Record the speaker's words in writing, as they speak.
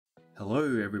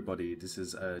Hello everybody, this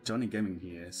is Johnny Gaming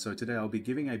here. So today I'll be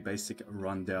giving a basic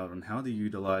rundown on how to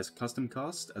utilize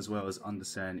CustomCast as well as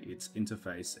understand its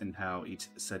interface and how each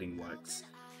setting works.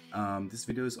 This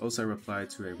video is also a reply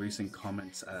to a recent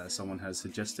comment someone has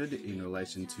suggested in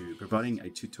relation to providing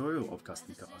a tutorial of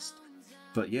CustomCast.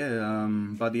 But yeah,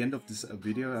 by the end of this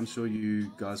video, I'm sure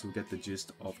you guys will get the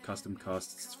gist of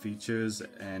CustomCast's features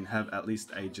and have at least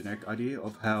a generic idea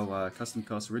of how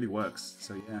CustomCast really works.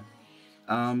 So yeah.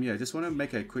 Yeah, just want to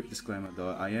make a quick disclaimer though.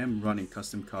 I am running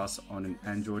CustomCast on an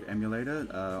Android emulator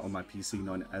on my PC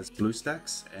known as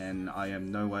BlueStacks, and I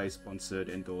am no way sponsored,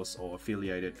 endorsed, or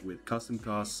affiliated with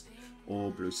CustomCast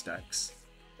or BlueStacks.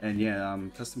 And yeah,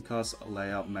 CustomCast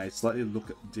layout may slightly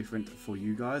look different for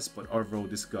you guys, but overall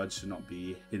this guide should not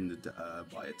be hindered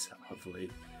by it, hopefully.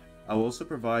 I will also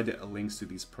provide links to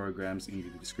these programs in the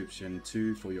description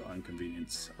too for your own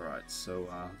convenience. Alright, so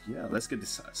yeah, let's get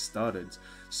this started.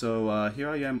 So here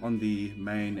I am on the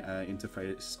main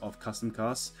interface of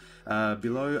CustomCast.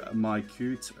 Below my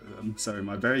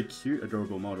my very cute,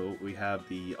 adorable model, we have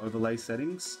the overlay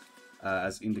settings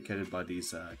as indicated by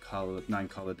these 9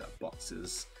 colored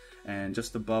boxes. And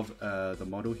just above the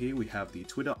model here, we have the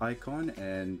Twitter icon,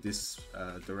 and this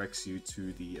directs you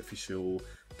to the official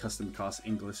CustomCast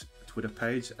English Twitter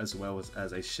page, as well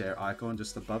as a share icon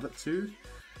just above it too,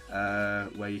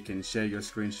 where you can share your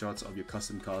screenshots of your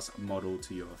CustomCast model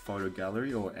to your photo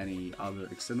gallery or any other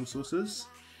external sources.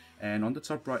 And on the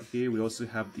top right here, we also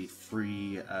have the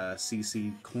free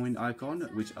CC coin icon,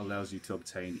 which allows you to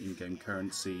obtain in-game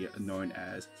currency known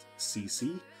as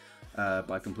CC.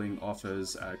 By completing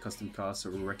offers CustomCast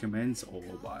recommends, or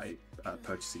by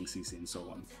purchasing CC and so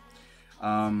on.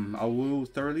 I will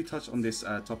thoroughly touch on this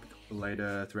topic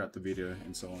later throughout the video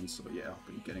and so on, so yeah,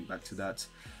 I'll be getting back to that.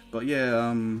 But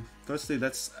yeah, firstly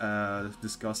let's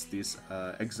discuss this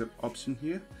exit option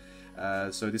here.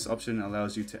 So this option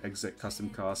allows you to exit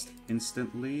CustomCast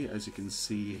instantly, as you can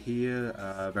see here.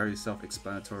 Very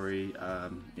self-explanatory,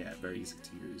 yeah, very easy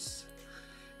to use.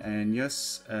 And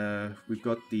yes, we've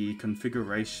got the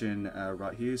configuration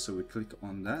right here, so we click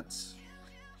on that.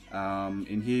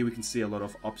 In here we can see a lot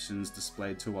of options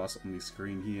displayed to us on the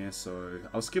screen here, so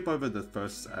I'll skip over the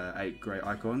first 8 grey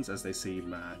icons as they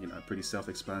seem you know, pretty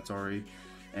self-explanatory,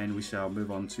 and we shall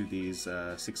move on to these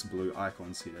 6 blue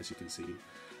icons here, as you can see.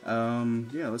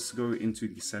 Yeah, let's go into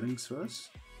the settings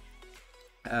first.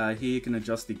 Here you can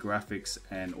adjust the graphics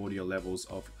and audio levels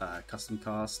of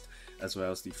CustomCast, as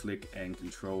well as the flick and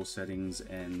control settings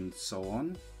and so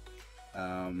on.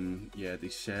 Yeah, the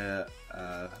share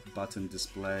button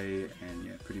display, and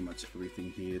yeah, pretty much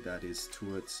everything here that is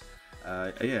to it.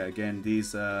 Yeah, again,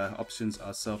 these options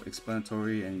are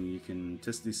self-explanatory and you can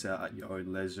test this out at your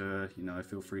own leisure. You know,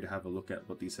 feel free to have a look at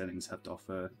what these settings have to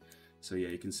offer. So yeah,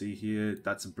 you can see here,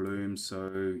 that's bloom,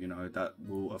 so you know, that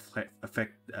will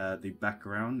affect the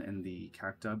background and the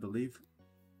character, I believe,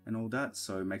 and all that,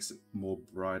 so it makes it more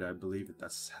bright, I believe.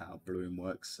 That's how bloom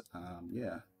works.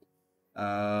 Yeah.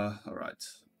 Alright,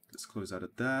 let's close out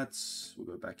of that. We'll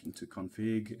go back into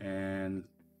config, and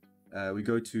we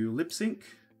go to lip sync.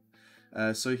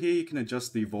 So here you can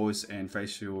adjust the voice and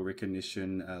facial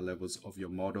recognition levels of your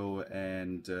model,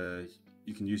 and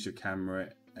you can use your camera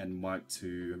and mic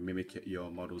to mimic your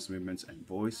model's movements and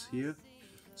voice here.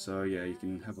 So yeah, you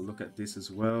can have a look at this as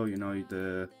well. You know,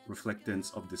 the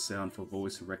reflectance of the sound for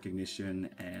voice recognition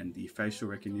and the facial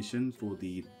recognition for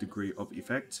the degree of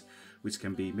effect, which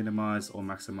can be minimized or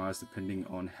maximized depending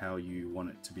on how you want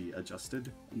it to be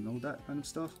adjusted and all that kind of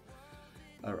stuff.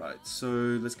 Alright, so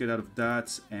let's get out of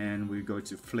that and we go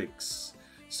to flicks.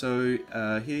 So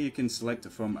here you can select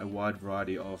from a wide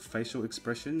variety of facial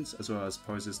expressions, as well as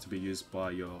poses to be used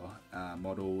by your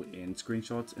model in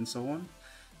screenshots and so on.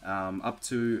 Up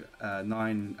to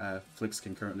 9 flicks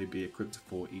can currently be equipped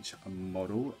for each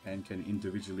model and can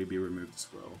individually be removed as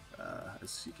well,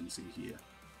 as you can see here.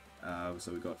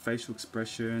 So we've got facial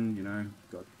expression, you know,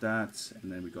 got that, and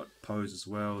then we got pose as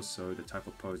well, so the type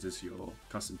of poses your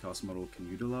CustomCast model can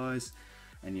utilize.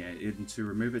 And yeah, to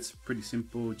remove it's pretty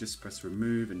simple, just press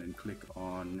remove and then click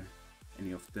on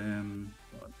any of them,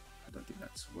 but I don't think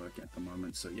that's working at the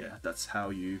moment, so yeah, that's how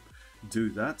you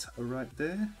do that right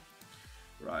there.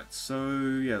 Right, so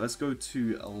yeah, let's go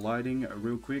to lighting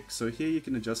real quick. So here you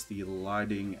can adjust the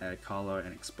lighting, color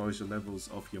and exposure levels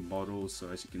of your model. So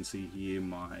as you can see here,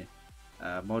 my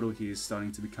model here is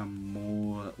starting to become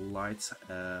more light,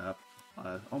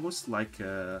 almost like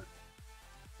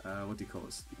what do you call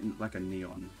it? Like a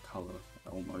neon color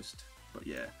almost. But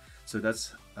yeah, so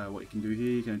that's what you can do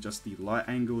here. You can adjust the light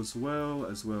angle as well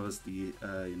as the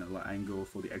you know, light angle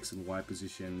for the X and Y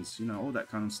positions, you know, all that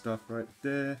kind of stuff right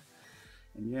there.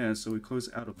 And yeah, so we close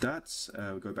out of that,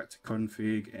 we go back to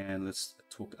config, and let's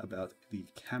talk about the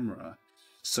camera.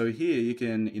 So here you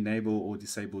can enable or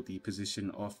disable the position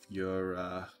of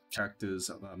your character's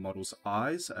model's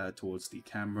eyes towards the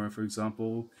camera, for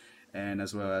example, and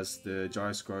as well as the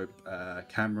gyroscope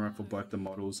camera for both the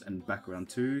models and background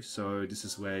too. So this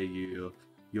is where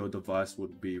your device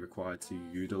would be required to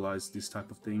utilize this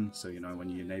type of thing. So when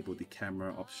you enable the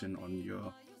camera option on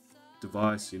your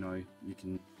device, you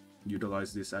can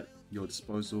utilize this at your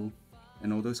disposal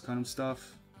and all those kind of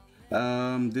stuff.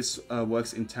 This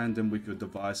works in tandem with your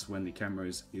device when the camera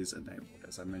is enabled,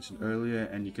 as I mentioned earlier,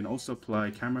 and you can also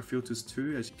apply camera filters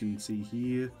too, as you can see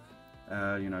here.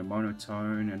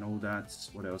 Monotone and all that.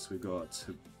 What else we got?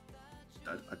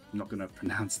 I'm not gonna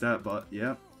pronounce that, but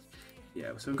yeah,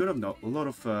 so we've got a lot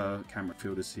of camera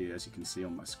filters here, as you can see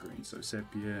on my screen. So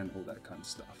sepia and all that kind of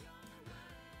stuff.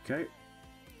 Okay,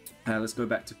 let's go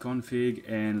back to config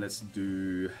and let's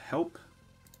do help.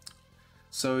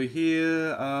 So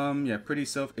here, pretty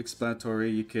self-explanatory.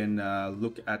 You can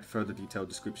look at further detailed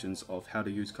descriptions of how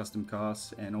to use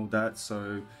CustomCast and all that.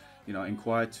 So,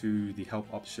 inquire to the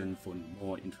help option for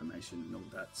more information and all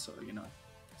that. So,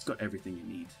 it's got everything you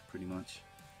need, pretty much.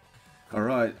 All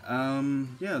right,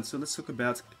 so let's talk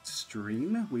about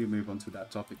stream. We move on to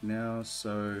that topic now.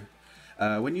 So,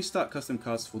 when you start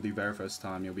CustomCast for the very first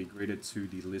time, you'll be greeted to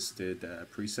the listed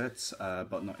presets,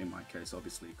 but not in my case,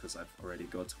 obviously, because I've already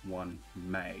got one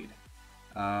made.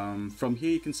 From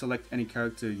here, you can select any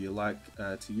character you like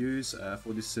to use.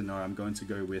 For this scenario, I'm going to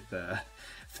go with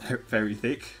Very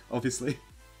Thick, obviously.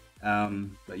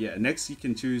 But yeah, next you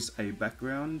can choose a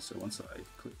background. So once I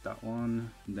click that one,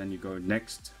 and then you go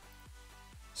next.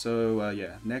 So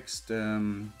next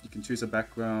you can choose a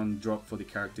background drop for the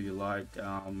character you like.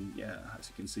 As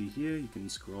you can see here, you can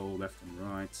scroll left and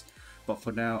right, but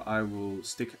for now I will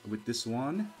stick with this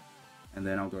one, and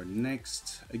then I'll go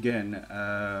next. Again,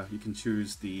 you can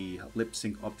choose the lip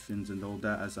sync options and all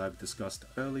that, as I've discussed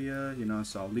earlier,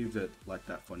 so I'll leave it like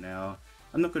that for now.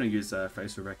 I'm not going to use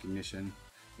facial recognition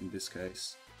in this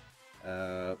case.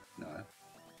 No.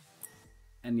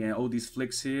 And yeah, all these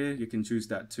flicks here, you can choose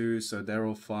that too, so they're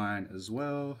all fine as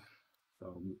well.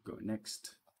 So we'll go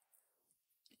next.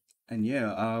 And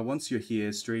yeah, once you're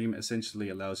here, Stream essentially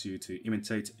allows you to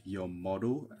imitate your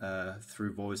model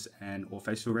through voice and or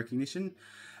facial recognition.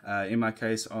 In my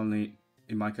case, only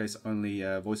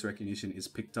voice recognition is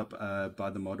picked up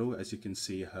by the model, as you can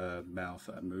see her mouth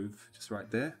move just right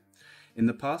there. In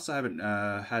the past, I haven't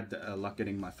had luck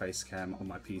getting my face cam on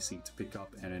my PC to pick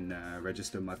up and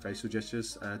register my facial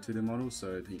gestures to the model,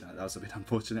 so that was a bit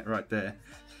unfortunate right there.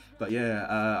 But yeah,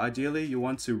 ideally you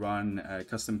want to run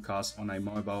CustomCast on a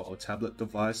mobile or tablet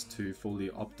device to fully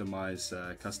optimize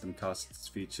CustomCast's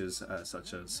features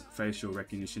such as facial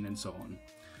recognition and so on.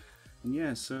 And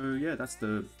yeah, so yeah, that's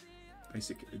the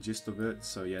basic gist of it.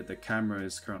 So yeah, the camera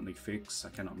is currently fixed. I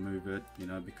cannot move it,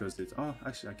 because it's, oh,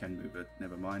 actually I can move it,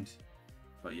 never mind.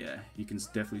 But yeah, you can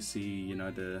definitely see,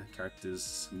 the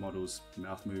character's model's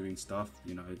mouth moving stuff,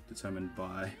 determined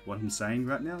by what I'm saying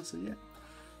right now. So yeah,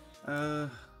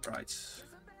 right,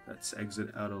 let's exit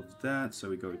out of that.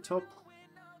 So we go top.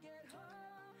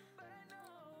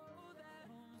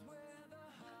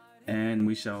 And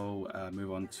we shall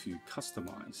move on to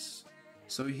customize.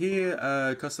 So here,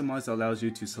 customize allows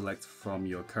you to select from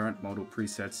your current model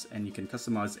presets, and you can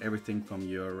customize everything from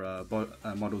your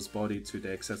model's body to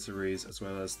the accessories, as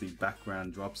well as the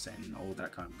background drops and all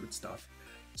that kind of good stuff.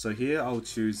 So here I'll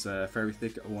choose Very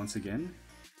Thick once again.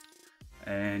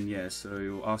 And yeah, so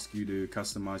it'll ask you to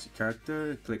customize your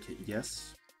character, click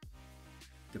yes,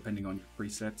 depending on your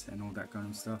preset and all that kind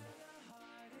of stuff.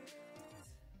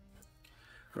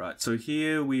 Right, so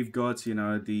here we've got,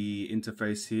 the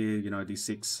interface here, these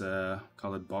 6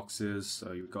 colored boxes.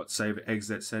 So you've got save,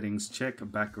 exit, settings, check,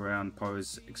 background,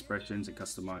 pose, expressions, and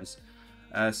customize.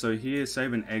 So here,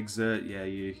 save and exit, yeah,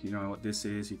 you know what this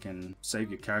is. You can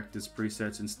save your character's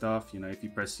presets and stuff. If you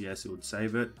press yes, it would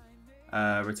save it.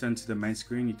 Return to the main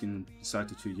screen, you can decide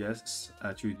to choose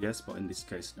yes, but in this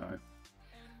case, no.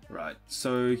 Right,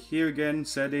 so here again,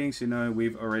 settings,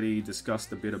 we've already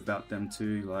discussed a bit about them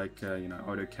too, like,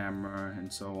 auto camera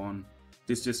and so on.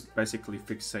 This just basically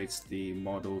fixates the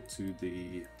model to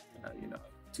the,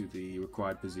 to the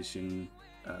required position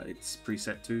it's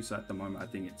preset to. So at the moment, I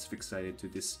think it's fixated to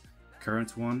this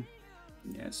current one.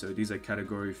 Yeah, so these are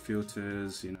category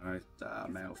filters,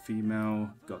 male, female,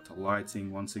 got the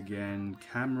lighting once again,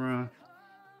 camera,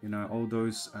 all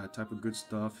those type of good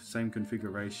stuff, same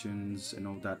configurations and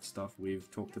all that stuff we've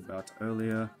talked about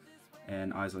earlier.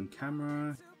 And eyes on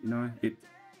camera, it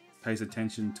pays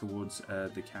attention towards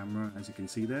the camera, as you can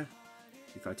see there.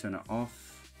 if I turn it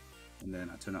off and then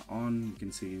I turn it on, you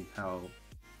can see how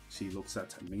she looks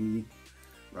at me.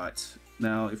 Right,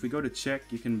 now if we go to check,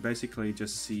 you can basically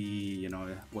just see, you know,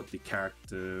 what the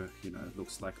character, you know,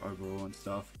 looks like overall and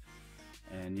stuff.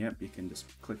 And yep, you can just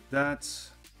click that.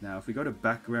 Now if we go to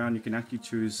background, you can actually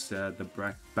choose the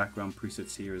background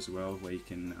presets here as well, where you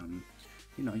can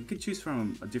you know, you can choose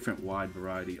from a different wide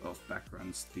variety of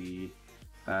backgrounds the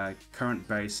current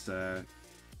based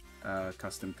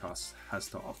CustomCast has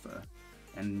to offer.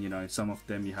 And you know, some of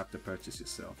them you have to purchase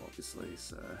yourself, obviously,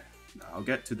 so I'll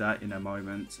get to that in a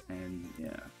moment. And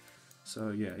yeah,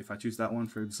 so yeah, if I choose that one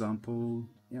for example,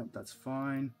 yep, that's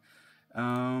fine.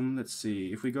 Let's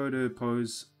see, if we go to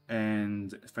pose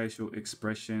and facial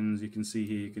expressions, you can see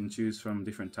here you can choose from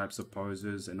different types of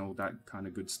poses and all that kind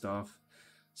of good stuff.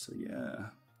 So yeah,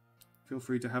 feel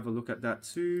free to have a look at that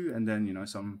too. And then, you know,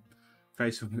 some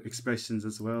facial expressions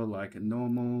as well, like a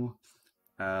normal,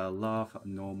 laugh,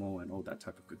 normal, and all that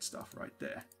type of good stuff right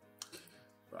there.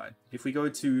 Right, if we go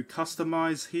to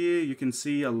customize here, you can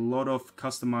see a lot of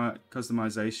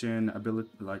customization ability,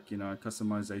 like, you know,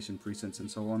 customization presets and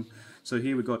so on. So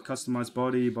here we got customize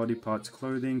body, body parts,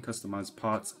 clothing, customize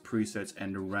parts, presets,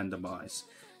 and randomize.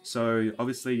 So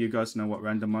obviously you guys know what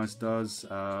randomize does.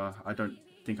 I don't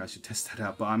think I should test that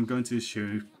out, but I'm going to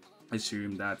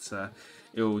assume that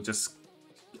it will just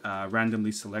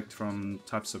randomly select from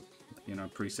types of, you know,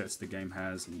 presets the game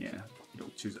has, and yeah,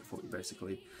 it'll choose it for you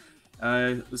basically.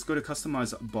 Let's go to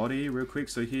customize body real quick.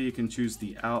 So here you can choose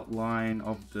the outline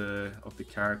of the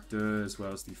character, as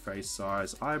well as the face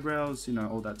size, eyebrows, you know,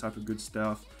 all that type of good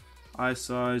stuff. Eye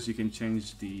size, you can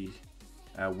change the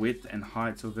width and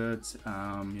height of it.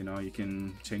 You know, you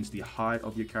can change the height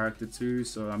of your character too.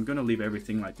 So I'm gonna leave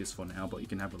everything like this for now, but you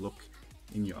can have a look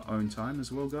in your own time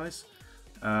as well, guys.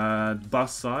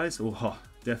 Bust size, oh,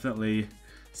 definitely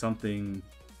something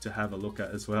to have a look at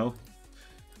as well.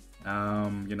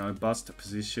 You know, bust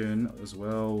position as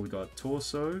well. We got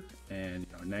torso and,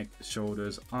 you know, neck,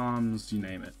 shoulders, arms, you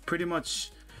name it. Pretty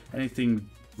much anything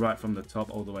right from the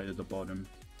top all the way to the bottom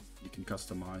you can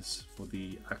customize for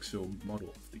the actual model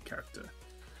of the character.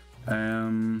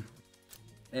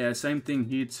 Yeah, same thing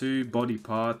here too. Body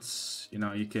parts, you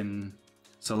know, you can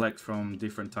select from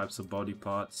different types of body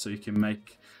parts, so you can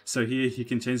make, so here you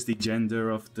can change the gender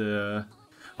of the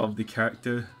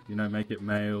character, you know, make it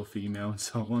male, female, and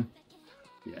so on.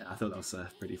 Yeah, I thought that was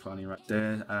pretty funny right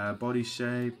there. Body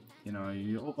shape, you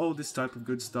know, all this type of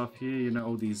good stuff here, you know,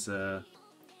 all these you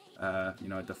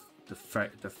know, the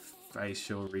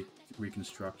facial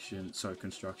reconstruction,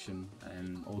 construction,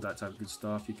 and all that type of good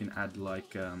stuff. You can add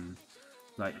like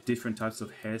different types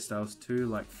of hairstyles too,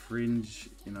 like fringe,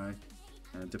 you know,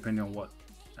 depending on what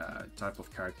type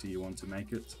of character you want to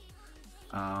make it.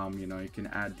 You know, you can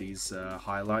add these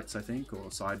highlights, I think, or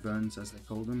sideburns as they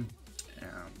call them.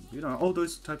 You know, all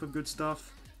those type of good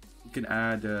stuff. You can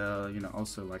add, you know,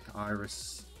 also like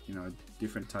iris, you know,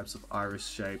 different types of iris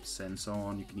shapes and so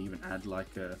on. You can even add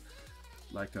like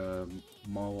a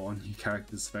mole on your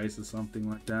character's face or something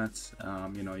like that.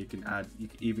 You know, you can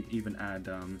even add,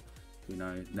 you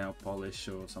know, nail polish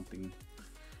or something.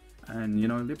 And, you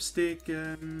know, lipstick,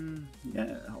 yeah,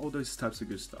 all those types of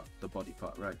good stuff. The body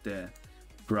part right there.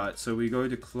 Right, so we go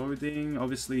to clothing.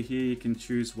 Obviously here you can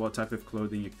choose what type of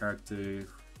clothing your character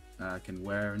can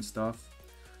wear and stuff.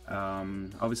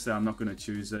 Obviously I'm not going to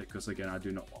choose it because, again, I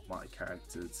do not want my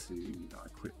character to, you know,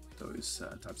 equip those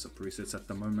types of presets at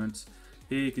the moment.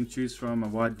 Here you can choose from a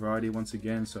wide variety once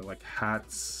again, so like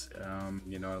hats,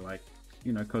 you know, like,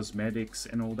 you know, cosmetics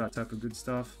and all that type of good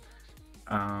stuff.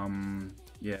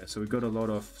 Yeah, so we've got a lot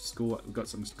of we've got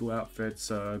some school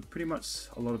outfits, pretty much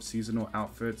a lot of seasonal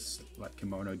outfits like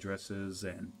kimono dresses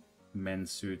and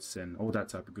men's suits and all that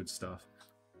type of good stuff.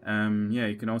 Yeah,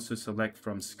 you can also select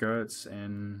from skirts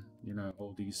and, you know,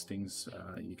 all these things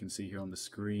you can see here on the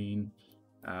screen.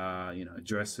 You know,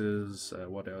 dresses,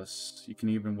 what else? You can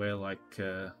even wear like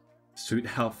suit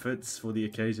outfits for the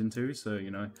occasion too. So,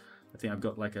 you know, I think I've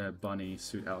got like a bunny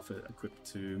suit outfit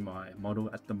equipped to my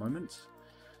model at the moment.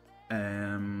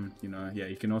 You know, yeah,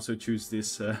 you can also choose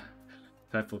this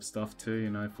type of stuff too, you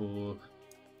know, for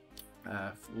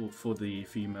the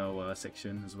female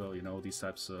section as well, you know, all these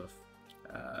types of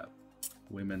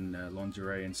women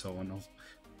lingerie and so on,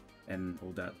 and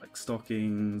all that, like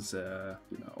stockings,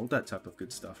 you know, all that type of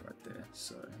good stuff right there.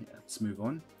 So yeah, let's move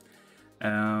on.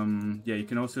 Yeah, you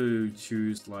can also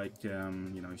choose like,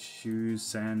 you know, shoes,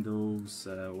 sandals,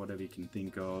 whatever you can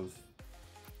think of.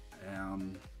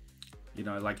 You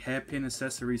know, like hairpin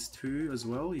accessories too as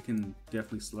well. You can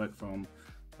definitely select from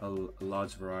a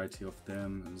large variety of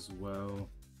them as well.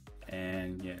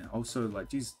 And yeah, also like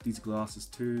these glasses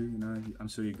too, you know, I'm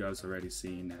sure you guys already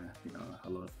seen you know, a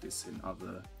lot of this in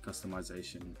other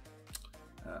customization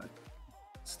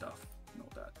stuff and all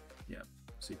that. Yeah,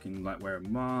 so you can like wear a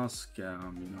mask, you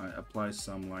know, apply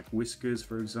some like whiskers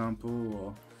for example,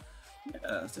 or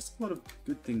yeah, there's just a lot of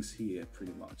good things here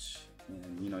pretty much.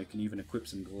 And you know, you can even equip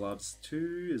some gloves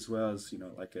too, as well as, you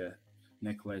know, like a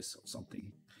necklace or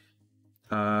something.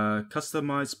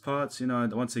 Customized parts, you know,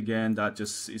 once again, that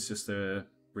just is just a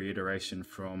reiteration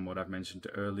from what I've mentioned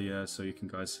earlier, so you can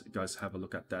guys have a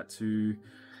look at that too.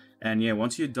 And yeah,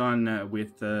 once you're done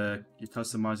with your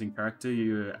customizing character,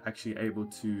 you're actually able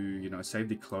to, you know, save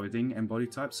the clothing and body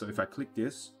type. So if I click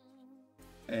this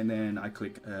and then I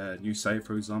click new save,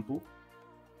 for example,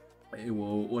 it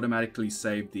will automatically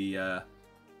save the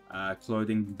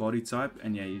clothing body type.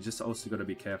 And yeah, you just also got to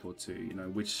be careful too, you know,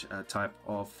 which type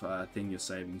of thing you're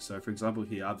saving. So for example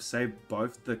here, I've saved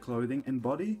both the clothing and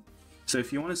body. So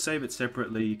if you want to save it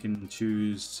separately, you can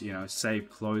choose, you know, save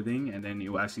clothing, and then it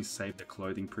will actually save the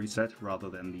clothing preset rather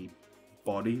than the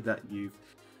body that you've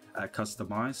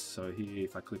customized. So here,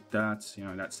 if I click that, you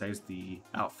know, that saves the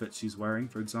outfit she's wearing,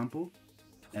 for example.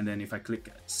 And then if I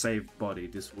click save body,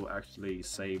 this will actually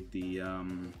save the,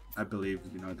 I believe,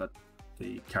 you know, that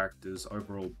the character's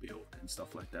overall build and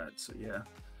stuff like that. So yeah.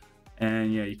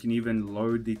 And yeah, you can even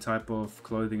load the type of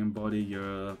clothing and body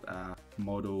your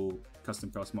model,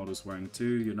 custom cast models wearing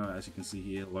too. You know, as you can see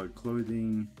here, load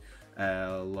clothing,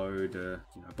 load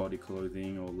you know, body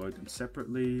clothing, or load them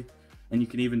separately. And you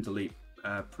can even delete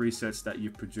presets that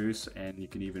you produce, and you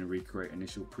can even recreate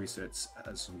initial presets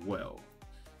as well.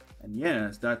 And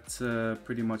yeah, that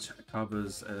pretty much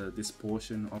covers this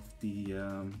portion of the you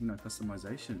know,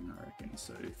 customization, I reckon.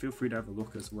 So feel free to have a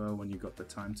look as well when you got the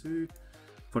time to.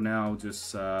 For now, I'll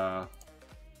just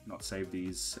not save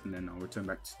these, and then I'll return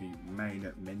back to the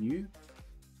main menu.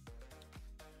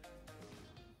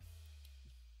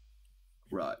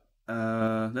 Right,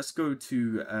 let's go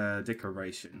to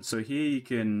decoration. So here you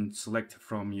can select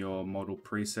from your model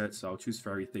presets. So I'll choose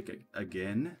very thick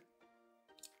again.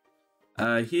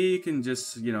 Here you can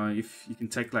just, you know, if you can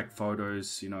take like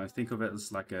photos, you know, think of it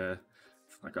as like a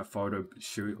photo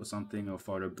shoot or something, or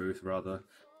photo booth rather,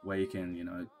 where you can, you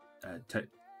know, take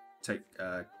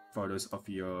photos of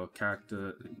your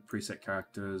character, preset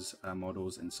characters,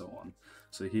 models, and so on.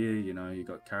 So here, you know, you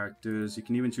got characters. You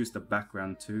can even choose the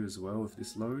background too as well if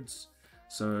this loads.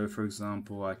 So for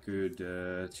example, I could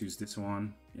choose this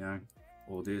one, you know,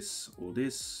 or this, or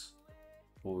this,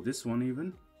 or this one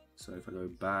even. So if I go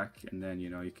back, and then,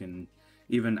 you know, you can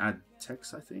even add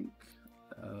text, I think.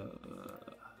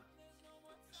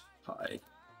 Hi.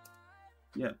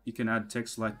 Yeah, you can add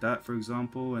text like that, for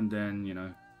example, and then, you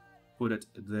know, put it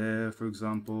there, for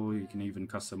example. You can even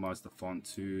customize the font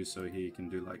too. So here you can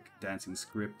do like dancing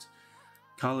script.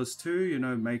 Colors too, you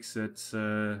know, makes it,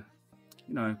 you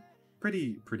know,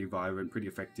 pretty vibrant, pretty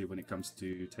effective when it comes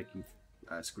to taking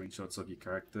screenshots of your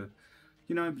character.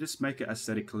 You know, just make it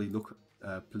aesthetically look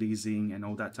pleasing and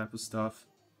all that type of stuff.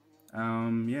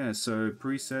 Yeah, so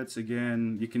presets,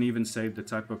 again, you can even save the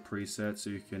type of preset,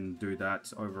 so you can do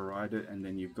that, override it, and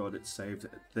then you've got it saved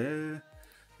there.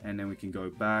 And then we can go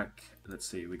back. Let's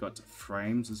see, we got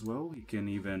frames as well. You can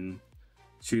even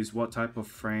choose what type of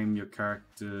frame your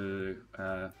character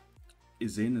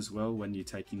is in as well when you're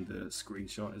taking the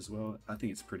screenshot as well. I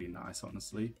think it's pretty nice,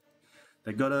 honestly.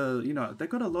 They got a, you know, they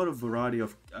got a lot of variety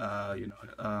of you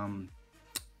know,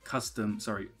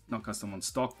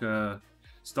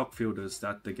 stock filters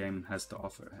that the game has to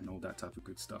offer, and all that type of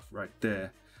good stuff right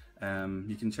there.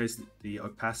 You can change the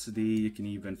opacity. You can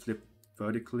even flip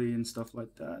vertically and stuff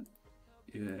like that.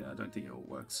 Yeah, I don't think it all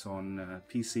works on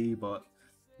PC, but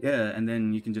yeah. And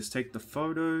then you can just take the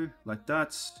photo like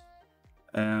that.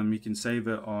 You can save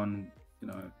it on, you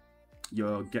know,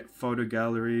 your get photo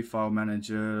gallery, file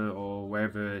manager, or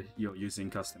wherever you're using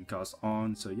CustomCast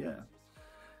on. So yeah,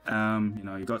 you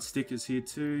know, you got stickers here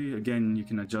too. Again, you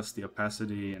can adjust the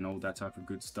opacity and all that type of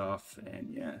good stuff. And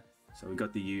yeah, so we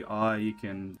got the UI. You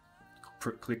can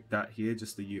click that here,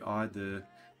 just the UI, the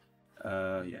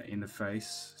yeah,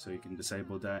 interface. So you can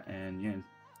disable that, and yeah, you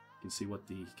can see what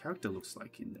the character looks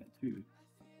like in there too.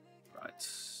 Right,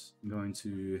 I'm going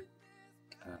to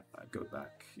go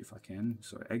back if I can.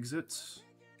 So exit.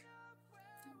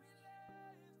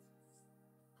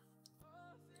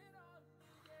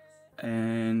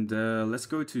 And let's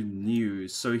go to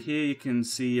news. So here you can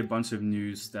see a bunch of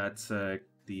news that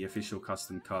the official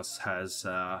CustomCast has,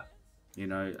 you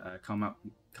know, come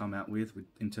out with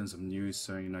in terms of news.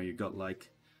 So, you know, you got like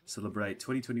celebrate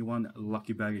 2021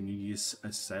 Lucky Bag and New Year's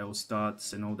sale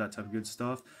starts and all that type of good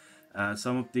stuff.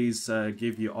 Some of these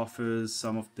give you offers,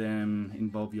 some of them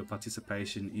involve your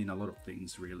participation in a lot of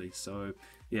things really. So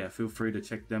yeah, feel free to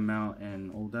check them out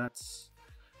and all that.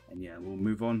 And yeah, we'll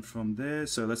move on from there.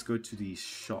 So let's go to the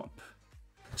shop.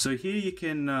 So here you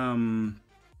can, all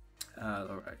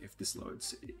right, if this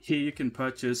loads, here you can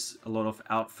purchase a lot of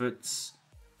outfits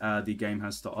the game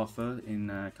has to offer in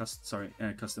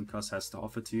CustomCast has to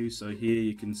offer to you. So here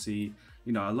you can see,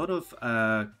 you know, a lot of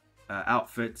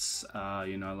outfits,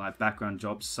 you know, like background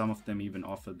jobs. Some of them even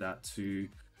offer that too,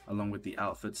 along with the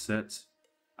outfit set.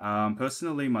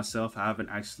 Personally, myself, I haven't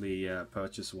actually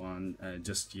purchased one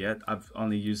just yet. I've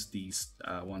only used these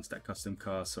ones that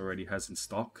CustomCast already has in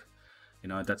stock. You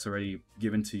know, that's already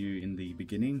given to you in the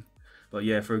beginning. But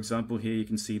yeah, for example, here you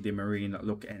can see the Marine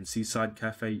Look and Seaside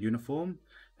Cafe uniform.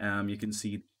 You can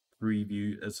see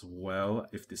preview as well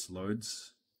if this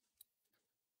loads.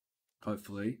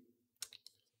 Hopefully.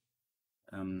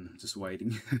 Just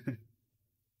waiting.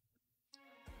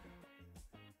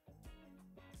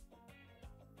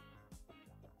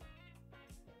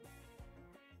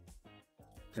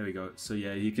 There we go. So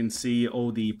yeah, you can see all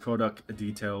the product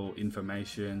detail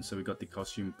information. So we got the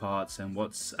costume parts and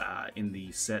what's in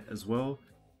the set as well.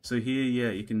 So here,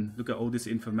 yeah, you can look at all this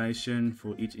information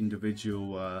for each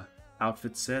individual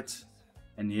outfit set.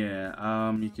 And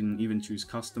yeah, you can even choose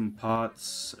custom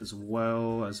parts as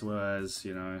well as,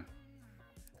 you know,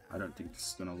 I don't think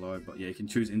it's gonna load, but yeah, you can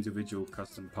choose individual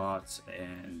custom parts,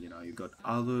 and you know, you've got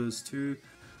others too.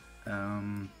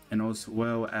 And as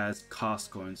well as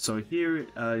cast coins. So here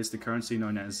is the currency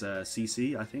known as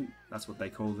CC. I think that's what they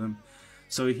call them.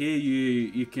 So here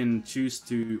you can choose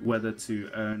to whether to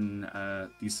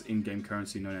earn this in-game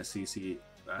currency known as CC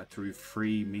through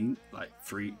free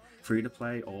to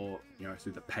play, or you know,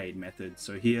 through the paid method.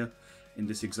 So here in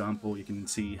this example, you can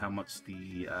see how much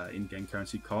the in-game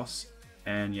currency costs.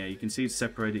 And yeah, you can see it's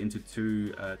separated into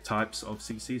two types of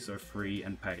CC, so free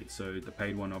and paid. So the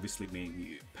paid one obviously means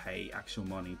you pay actual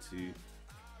money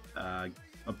to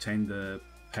obtain the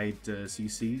paid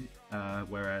CC,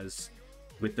 whereas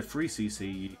with the free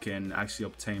CC you can actually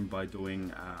obtain by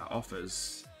doing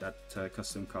offers that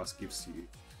CustomCast gives you.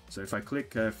 So if I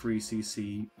click free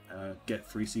CC, get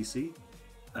free CC,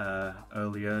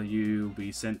 earlier, you'll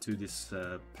be sent to this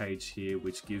page here,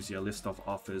 which gives you a list of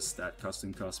offers that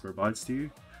CustomCast provides to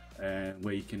you, and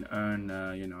where you can earn,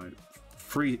 you know,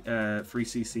 free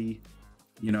CC.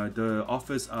 You know, the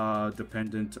offers are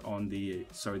dependent on the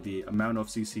amount of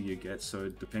CC you get. So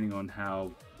depending on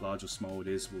how large or small it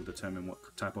is, will determine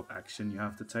what type of action you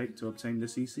have to take to obtain the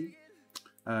CC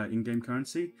in-game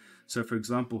currency. So for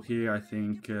example, here I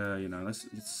think you know, let's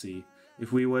see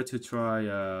if we were to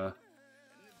try.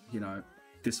 You know,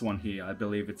 this one here, I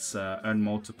believe it's earn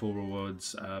multiple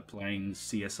rewards playing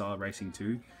CSR Racing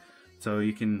 2. So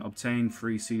you can obtain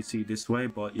free CC this way,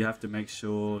 but you have to make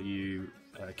sure you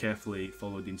carefully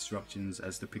follow the instructions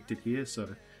as depicted here.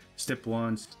 So step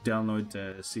 1, download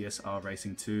CSR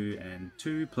Racing 2, and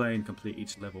 2, play and complete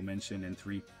each level mentioned, and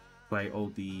 3, play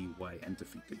all the way and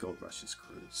defeat the Gold Rush's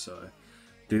crew. So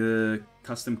the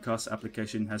CustomCast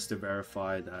application has to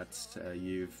verify that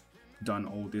you've done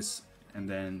all this, and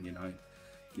then you know,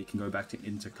 you can go back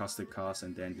into CustomCast,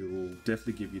 and then it will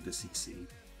definitely give you the CC.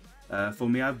 For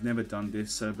me, I've never done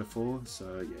this before,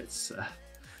 so yeah, it's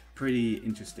pretty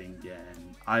interesting. Yeah,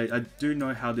 and I do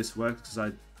know how this works because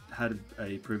I had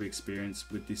a previous experience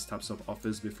with these types of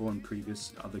offers before in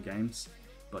previous other games.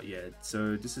 But yeah,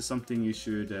 so this is something you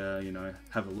should you know,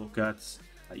 have a look at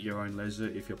your own leisure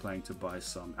if you're planning to buy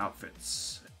some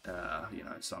outfits. You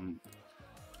know, some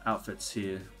outfits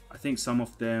here. I think some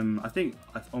of them, I think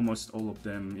almost all of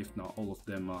them, if not all of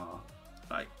them, are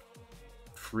like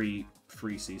free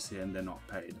CC, and they're not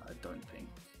paid, I don't think.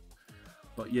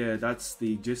 But yeah, that's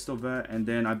the gist of it. And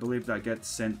then I believe that gets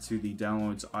sent to the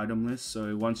downloads item list.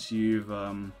 So once you've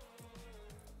bought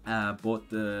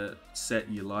the set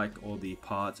you like, or the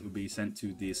parts, it will be sent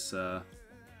to this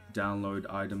download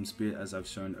items bit, as I've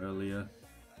shown earlier.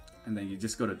 And then you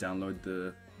just got to download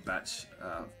the batch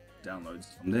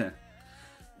downloads from there.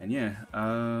 And yeah,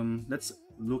 let's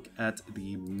look at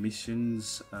the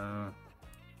missions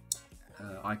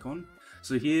icon.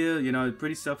 So here, you know,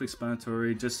 pretty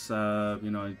self-explanatory. Just you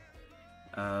know,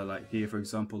 like here, for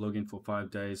example, login for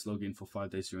 5 days, login for 5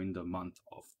 days during the month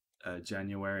of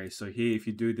January. So here, if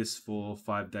you do this for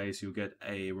 5 days, you'll get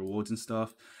a rewards and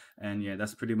stuff. And yeah,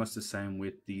 that's pretty much the same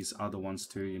with these other ones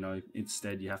too. You know,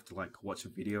 instead you have to like watch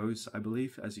videos, I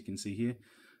believe, as you can see here,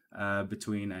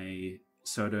 between a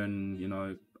certain, you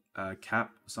know,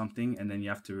 cap or something, and then you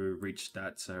have to reach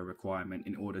that requirement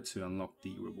in order to unlock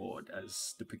the reward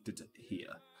as depicted here.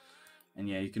 And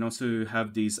yeah, you can also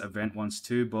have these event ones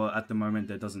too, but at the moment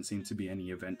there doesn't seem to be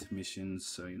any event missions,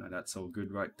 so you know, that's all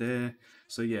good right there.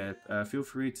 So yeah, feel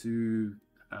free to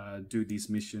do these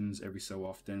missions every so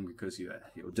often, because yeah,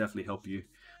 it will definitely help you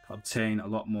obtain a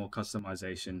lot more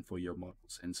customization for your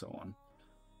models and so on.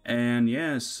 And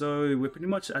yeah, so we're pretty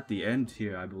much at the end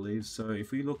here, I believe. So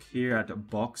if we look here at the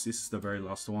box, this is the very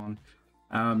last one.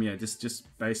 Yeah, this just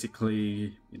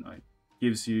basically, you know,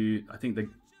 gives you, I think the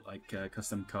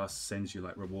CustomCast sends you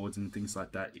like rewards and things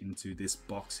like that into this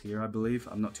box here, I believe.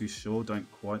 I'm not too sure,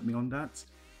 don't quote me on that.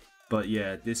 But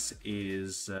yeah, this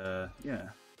is yeah,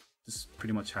 this is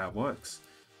pretty much how it works.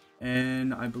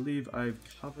 And I believe I've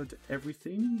covered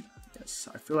everything. Yes,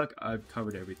 I feel like I've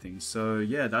covered everything. So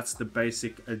yeah, that's the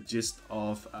basic gist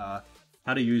of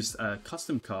how to use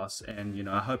CustomCast. And you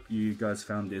know, I hope you guys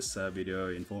found this video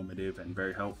informative and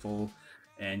very helpful.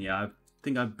 And yeah, I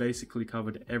think I've basically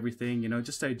covered everything. You know,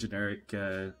 just a generic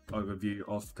overview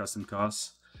of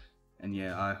CustomCast. And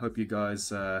yeah, I hope you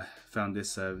guys found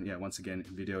this, yeah, once again,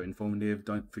 video informative.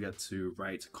 Don't forget to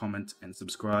rate, comment, and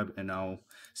subscribe, and I'll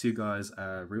see you guys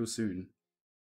real soon.